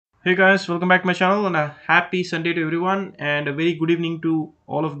Hey guys, welcome back to my channel and a happy Sunday to everyone and a very good evening to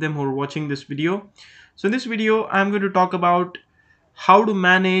all of them who are watching this video. So in this video, I'm going to talk about how to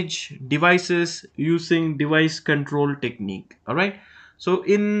manage devices using device control technique. All right. So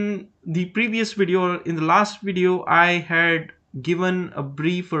in the previous video, in the last video, I had given a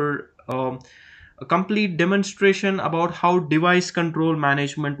brief or a complete demonstration about how device control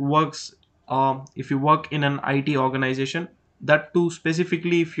management works if you work in an IT organization, that too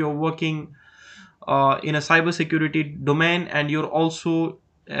specifically if you're working in a cybersecurity domain and you're also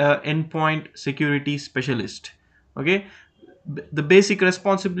endpoint security specialist. Okay, the basic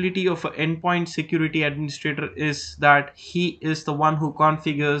responsibility of an endpoint security administrator is that he is the one who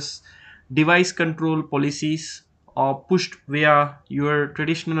configures device control policies or pushed via your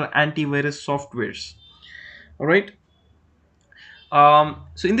traditional antivirus softwares. All right.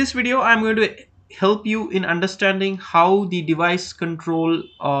 So in this video, I'm going to help you in understanding how the device control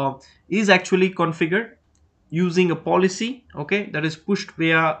is actually configured using a policy, okay, that is pushed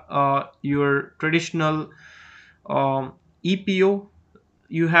via your traditional EPO.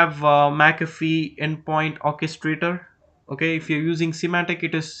 You have McAfee endpoint orchestrator. Okay, if you're using Symantec,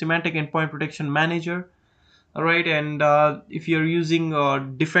 it is Symantec Endpoint Protection Manager. All right, and if you're using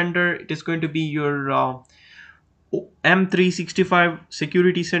Defender, it is going to be your M365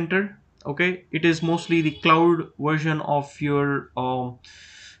 Security Center. Okay, it is mostly the cloud version of your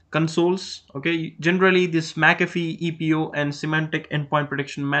consoles. Okay, generally this McAfee EPO and Symantec Endpoint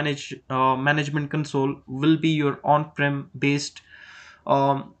Protection Management Console will be your on-prem based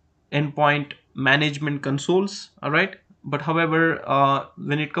um, endpoint management consoles. All right, but however,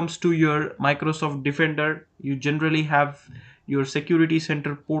 when it comes to your Microsoft Defender, you generally have your Security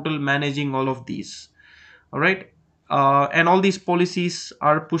Center portal managing all of these. All right, and all these policies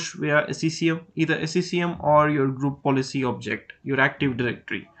are pushed via SCCM, either SCCM or your group policy object, your Active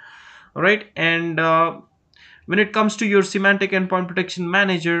Directory. All right, and when it comes to your Symantec Endpoint Protection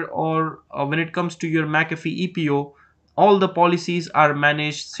Manager, or when it comes to your McAfee EPO, all the policies are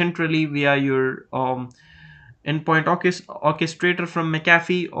managed centrally via your endpoint orchestrator from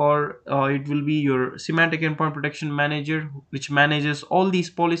McAfee, or it will be your Symantec Endpoint Protection Manager, which manages all these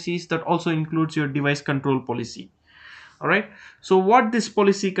policies. That also includes your device control policy. All right, so what this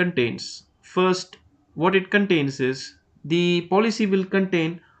policy contains: first, what it contains is the policy will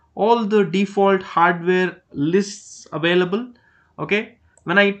contain all the default hardware lists available. Okay,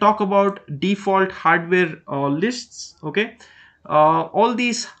 when I talk about default hardware lists, okay, all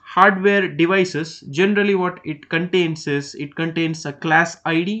these hardware devices, generally what it contains is it contains a class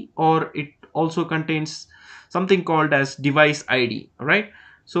ID, or it also contains something called as device ID. All right,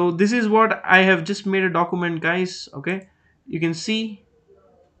 so this is what I have just made a document, guys. Okay, you can see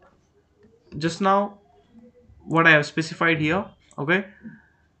just now what I have specified here. Okay,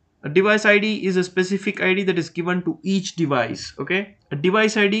 a device ID is a specific ID that is given to each device. Okay, a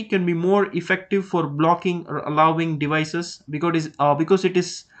device ID can be more effective for blocking or allowing devices because it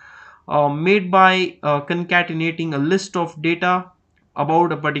is made by concatenating a list of data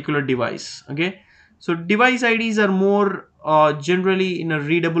about a particular device. Okay, so device IDs are more generally in a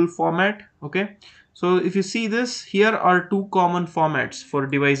readable format. Okay, so if you see this, here are two common formats for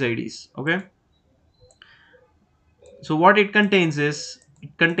device IDs. Okay, so what it contains is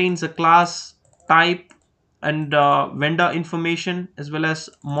it contains a class, type, and vendor information, as well as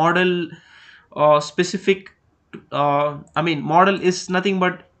model specific. I mean, model is nothing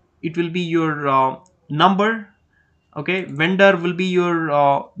but it will be your number. Okay, vendor will be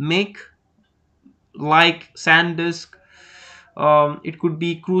your make, like SanDisk. It could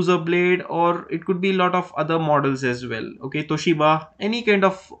be Cruiser Blade, or it could be a lot of other models as well. Okay, Toshiba, any kind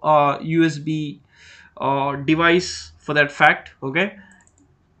of USB device for that fact. Okay,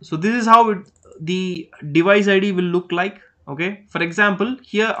 so this is how the device ID will look like. Okay, for example,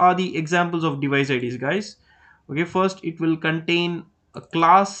 here are the examples of device IDs, guys. Okay, first it will contain a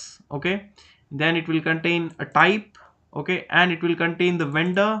class. Okay, then it will contain a type. Okay, and it will contain the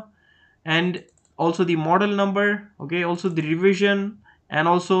vendor, and also the model number. Okay, also the revision, and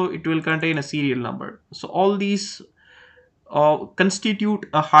also it will contain a serial number. So all these constitute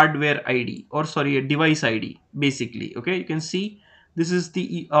a hardware ID, or sorry, a device ID basically. Okay, you can see this is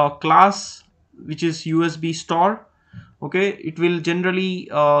the class, which is USB store. Okay, it will generally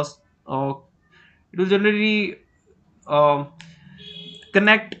um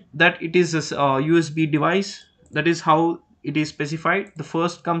connect that it is a USB device. That is how it is specified. The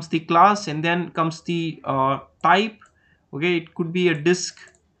first comes the class, and then comes the type. Okay, it could be a disk.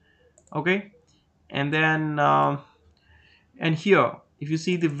 Okay, and then and here if you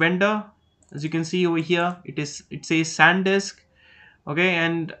see the vendor, as you can see over here, it says SanDisk. Okay,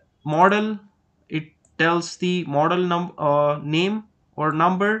 and model, it tells the model name or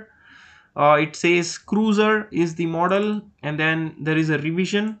number. It says cruiser is the model, and then there is a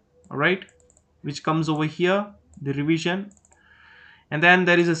revision, right, which comes over here, the revision, and then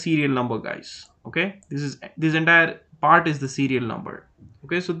there is a serial number, guys. Okay, this entire part is the serial number.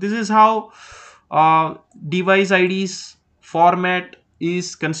 Okay, so this is how device IDs format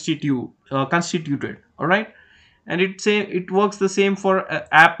is constituted. All right, and it works the same for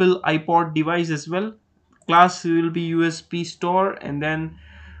Apple iPod device as well. Class will be USB store, and then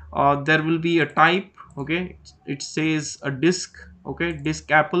there will be a type. Okay, it says a disk. Okay,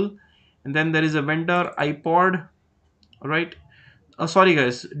 disk Apple, and then there is a vendor iPod. All right, sorry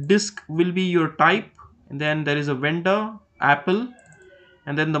guys, disk will be your type, and then there is a vendor Apple,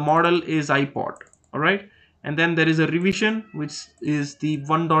 and then the model is iPod. All right, and then there is a revision, which is the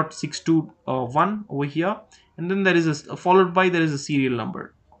 1.621 over here, and then there is followed by there is a serial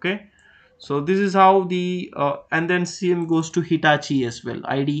number. Okay, so this is how the and then same goes to Hitachi as well,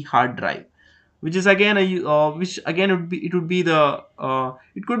 ID hard drive, which is again a which again would be the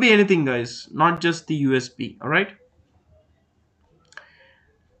it could be anything, guys, not just the USB. All right,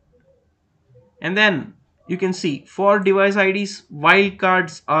 and then you can see for device IDs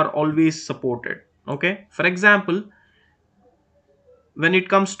wildcards are always supported. Okay, for example, when it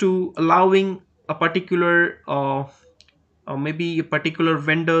comes to allowing a particular maybe a particular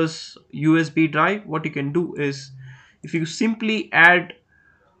vendor's USB drive, what you can do is, if you simply add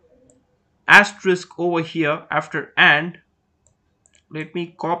asterisk over here after and, let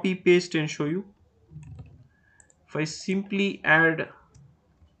me copy paste and show you. If I simply add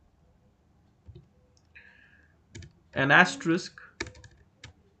an asterisk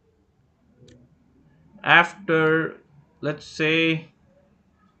after, let's say,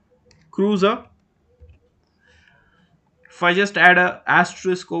 cruiser, if I just add a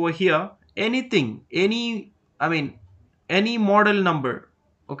asterisk over here, anything, any, I mean, any model number,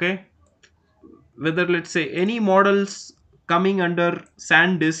 okay, whether let's say any models coming under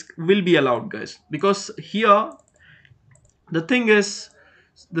SanDisk will be allowed, guys, because here the thing is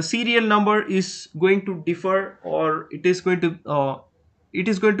the serial number is going to differ, or it is going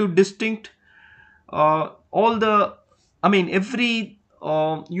to distinct all the, I mean, every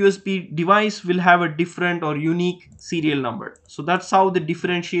USB device will have a different or unique serial number. So that's how the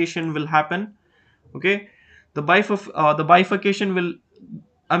differentiation will happen. Okay, the bifurcation will,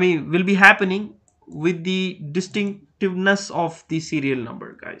 I mean, will be happening with the distinctiveness of the serial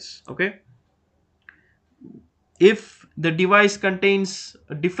number, guys. Okay, if the device contains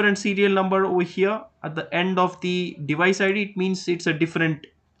a different serial number over here at the end of the device ID, it means it's a different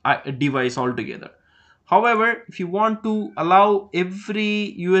device altogether. However, if you want to allow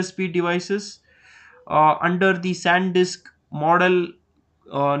every USB devices under the SanDisk model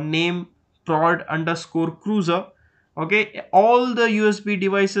name prod underscore cruiser, okay, all the USB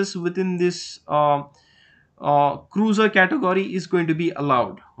devices within this cruiser category is going to be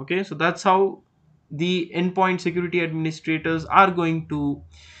allowed. Okay, so that's how the endpoint security administrators are going to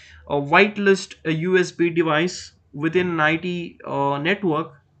whitelist a USB device within an IT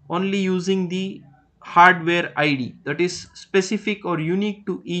network only using the hardware ID that is specific or unique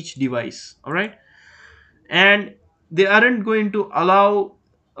to each device. All right, and they aren't going to allow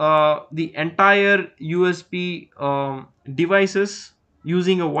the entire USB devices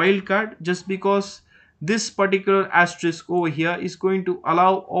using a wildcard, just because this particular asterisk over here is going to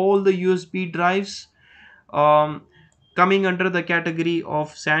allow all the USB drives um, coming under the category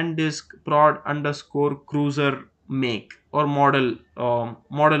of SanDisk prod underscore cruiser make or model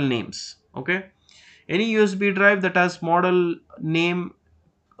names. Okay, any USB drive that has model name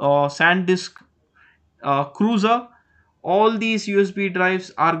SanDisk cruiser, all these USB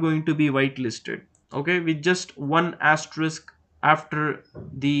drives are going to be whitelisted. Okay, with just one asterisk after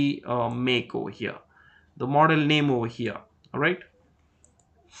the make over here, the model name over here. All right,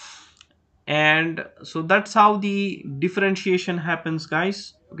 and so that's how the differentiation happens,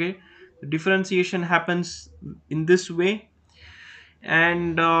 guys. Okay, the differentiation happens in this way,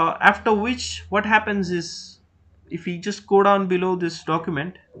 and after which what happens is, if we just go down below this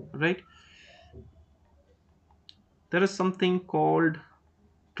document, right, there is something called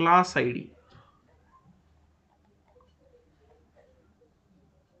class ID.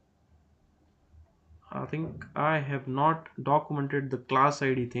 I think I have not documented the class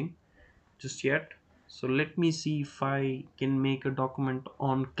ID thing just yet. So let me see if I can make a document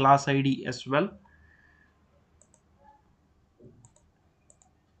on class ID as well.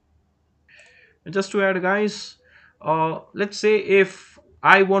 And just to add, guys, let's say if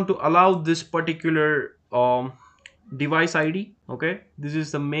I want to allow this particular device ID. Okay, this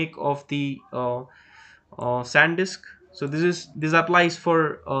is the make of the SanDisk. So this applies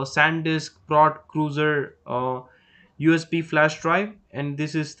for SanDisk Prod Cruiser USB flash drive, and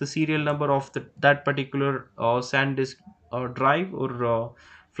this is the serial number of that particular SanDisk drive or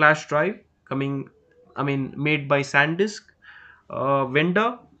flash drive coming, I mean, made by SanDisk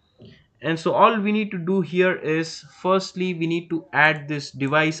vendor. And so all we need to do here is, firstly we need to add this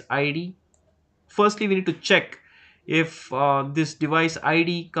device ID. Firstly we need to check if this device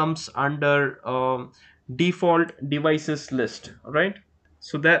ID comes under default devices list, right?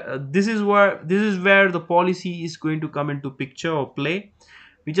 So that this is where the policy is going to come into picture or play.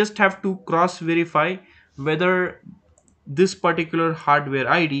 We just have to cross verify whether this particular hardware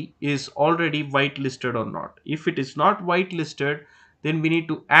ID is already whitelisted or not. If it is not whitelisted, then we need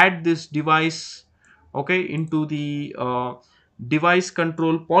to add this device, okay, into the device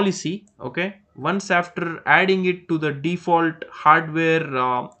control policy. Okay, once after adding it to the default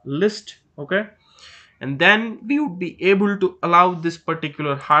hardware list, okay, and then we would be able to allow this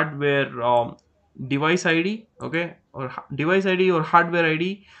particular hardware device ID, okay, or device ID or hardware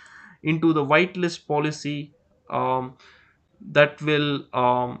ID into the whitelist policy, that will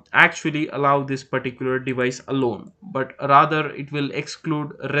actually allow this particular device alone, but rather it will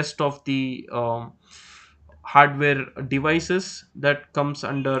exclude rest of the hardware devices that comes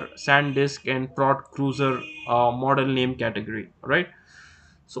under SanDisk and Prod Cruiser model name category, right?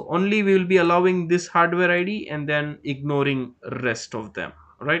 So only we will be allowing this hardware ID and then ignoring rest of them,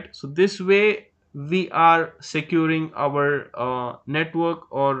 right? So this way we are securing our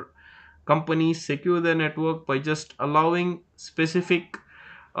network, or companies secure their network by just allowing specific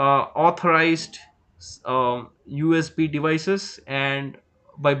authorized USB devices, and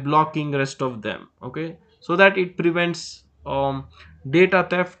by blocking rest of them, okay, so that it prevents data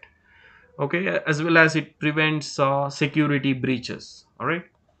theft, okay, as well as it prevents security breaches. All right,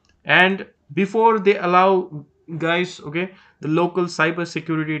 and before they allow, guys, okay, the local cyber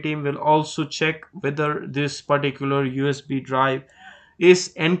security team will also check whether this particular USB drive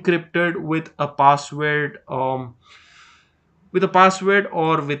is encrypted with a password, or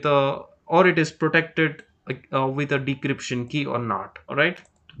it is protected with a decryption key or not. All right,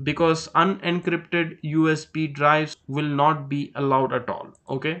 because unencrypted USB drives will not be allowed at all.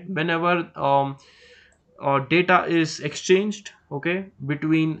 Okay, whenever data is exchanged, okay,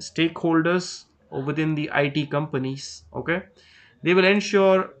 between stakeholders or within the IT companies, okay, they will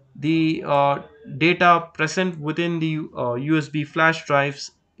ensure the data present within the USB flash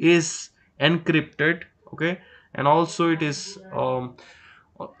drives is encrypted, okay, and also it is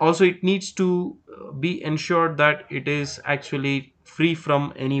also it needs to be ensured that it is actually free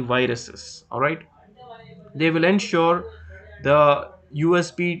from any viruses. All right, they will ensure the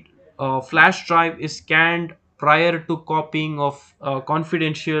USB flash drive is scanned prior to copying of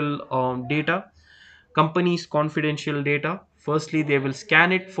confidential data, company's confidential data. Firstly they will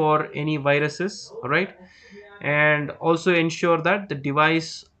scan it for any viruses, right, and also ensure that the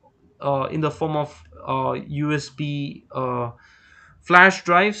device in the form of USB flash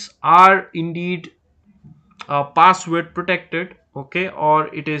drives are indeed password protected, okay, or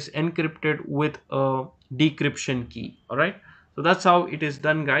it is encrypted with a decryption key. All right, so that's how it is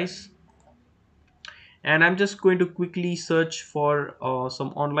done, guys. And I'm just going to quickly search for some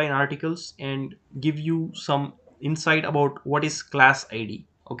online articles and give you some insight about what is class ID,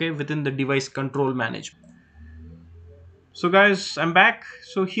 okay, within the device control management. So guys, I'm back.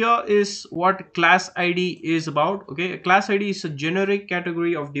 So here is what class ID is about. Okay, a class ID is a generic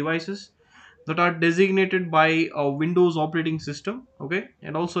category of devices that are designated by a Windows operating system. Okay,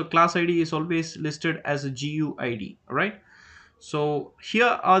 and also class ID is always listed as a GUID. All right, so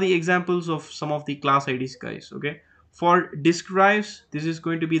here are the examples of some of the class IDs, guys. Okay, for disk drives, this is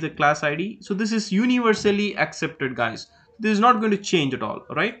going to be the class ID. So this is universally accepted, guys. This is not going to change at all.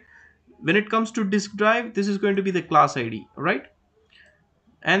 All right, when it comes to disk drive, this is going to be the class ID. All right,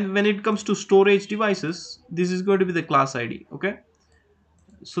 and when it comes to storage devices, this is going to be the class ID. Okay,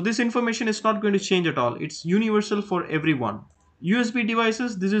 so this information is not going to change at all. It's universal for everyone. USB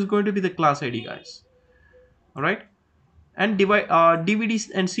devices, this is going to be the class ID, guys. All right, and DVDs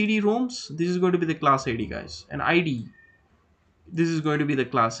and CD-ROMs, this is going to be the class ID, guys. And ID, this is going to be the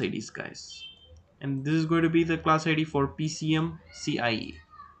class IDs, guys. And this is going to be the class ID for PCM CIE,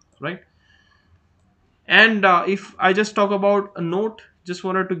 right? And if I just talk about a note, just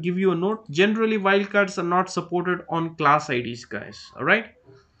wanted to give you a note. Generally, wildcards are not supported on class IDs, guys. All right,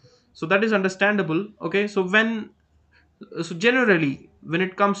 so that is understandable. Okay, so generally when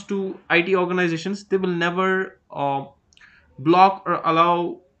it comes to IT organizations, they will never block or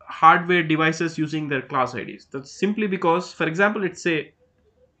allow hardware devices using their class IDs. That's simply because, for example, let's say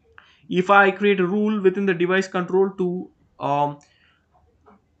if I create a rule within the device control to um,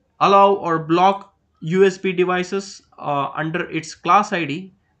 allow or block USB devices under its class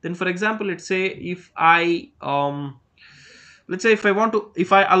ID, then for example, let's say if I want to,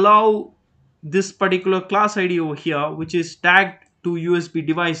 if I allow this particular class ID over here, which is tagged to USB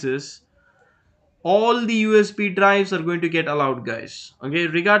devices, all the USB drives are going to get allowed, guys. Okay,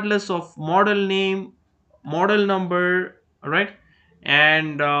 regardless of model name, model number, right,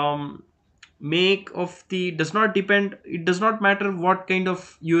 and make of the, does not depend, it does not matter what kind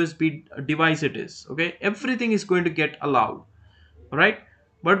of USB device it is. Okay, everything is going to get allowed, right?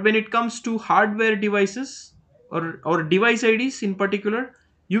 But when it comes to hardware devices or device IDs in particular,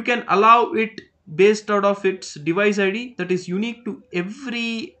 you can allow it based out of its device ID that is unique to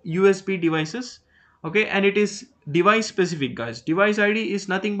every USB devices. Okay, and it is device specific, guys. Device ID is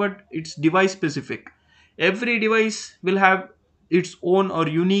nothing but it's device specific. Every device will have its own or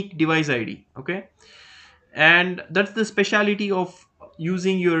unique device ID. Okay, and that's the speciality of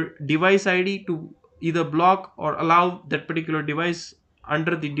using your device ID to either block or allow that particular device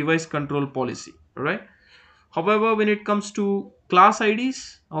under the device control policy, right? However, when it comes to class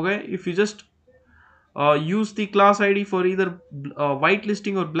IDs, okay, if you just use the class ID for either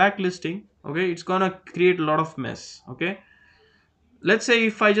whitelisting or blacklisting, okay, it's gonna create a lot of mess. Okay, let's say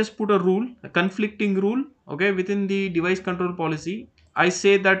if I just put a rule, a conflicting rule, okay, within the device control policy, I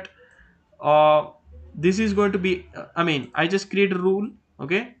say that uh, this is going to be I mean, I just create a rule,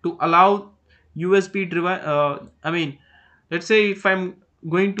 okay, to allow USB driven I mean, let's say if I'm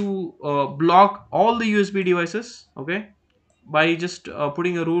going to block all the USB devices, okay, by just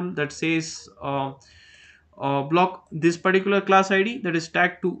putting a rule that says block this particular class ID that is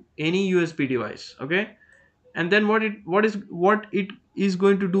tagged to any USB device. Okay, and then what it is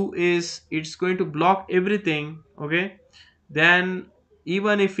going to do is it's going to block everything. Okay, then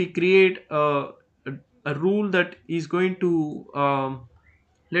even if we create a rule that is going to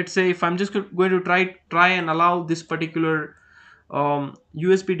let's say if I'm just going to try and allow this particular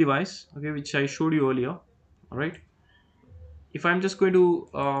USB device, okay, which I showed you earlier. All right, if I'm just going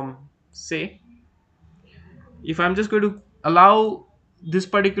to say, if I'm just going to allow this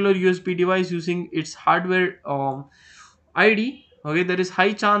particular USB device using its hardware ID, okay, there is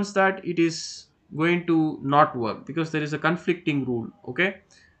high chance that it is going to not work because there is a conflicting rule. Okay,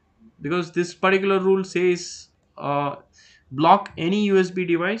 because this particular rule says block any USB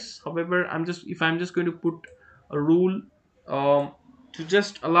device. However, I'm just going to put a rule to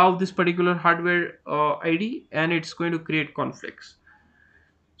just allow this particular hardware ID, and it's going to create conflicts.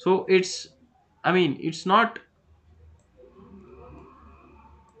 So it's, I mean, it's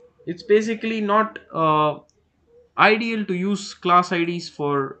basically not ideal to use class IDs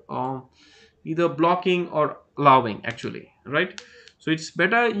for either blocking or allowing, actually, right? So it's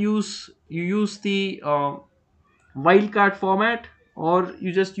better you use the wildcard format, or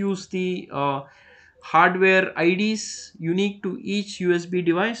you just use the hardware IDs unique to each USB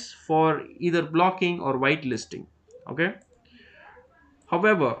device for either blocking or whitelisting. Okay,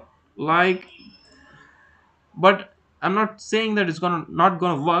 however, like, but I'm not saying that it's gonna not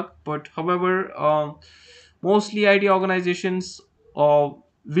gonna work, but however, mostly IT organizations will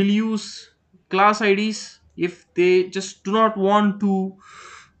use class IDs if they just do not want to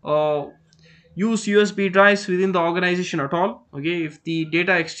uh, use USB drives within the organization at all. Okay, if the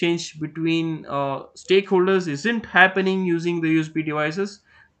data exchange between stakeholders isn't happening using the USB devices,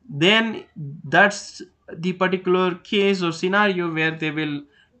 then that's the particular case or scenario where they will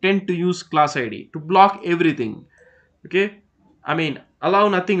tend to use class ID to block everything. Okay, I mean, allow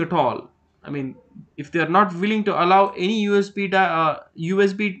nothing at all. I mean, if they are not willing to allow any USB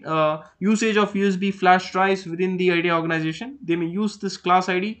usage of USB flash drives within the ID organization, they may use this class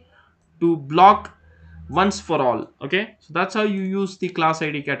ID to block once for all. Okay, so that's how you use the class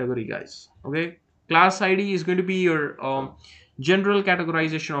ID category, guys. Okay, class ID is going to be your general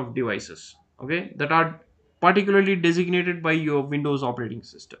categorization of devices, okay, that are particularly designated by your Windows operating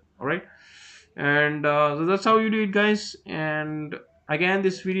system. All right, and so that's how you do it, guys. And again,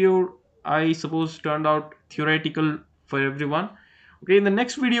 this video, I suppose, turned out theoretical for everyone. Okay, in the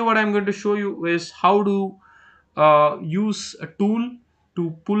next video, what I'm going to show you is how to use a tool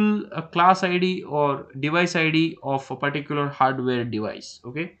to pull a class ID or device ID of a particular hardware device.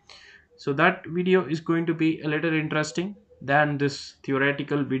 Okay, so that video is going to be a little interesting than this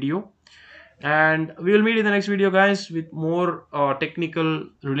theoretical video, and we will meet in the next video, guys, with more technical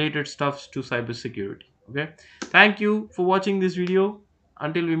related stuffs to cybersecurity. Okay, thank you for watching this video.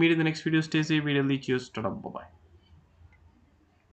 Until we meet in the next video, stay safe, be healthy, cheers, ta-da, bye bye.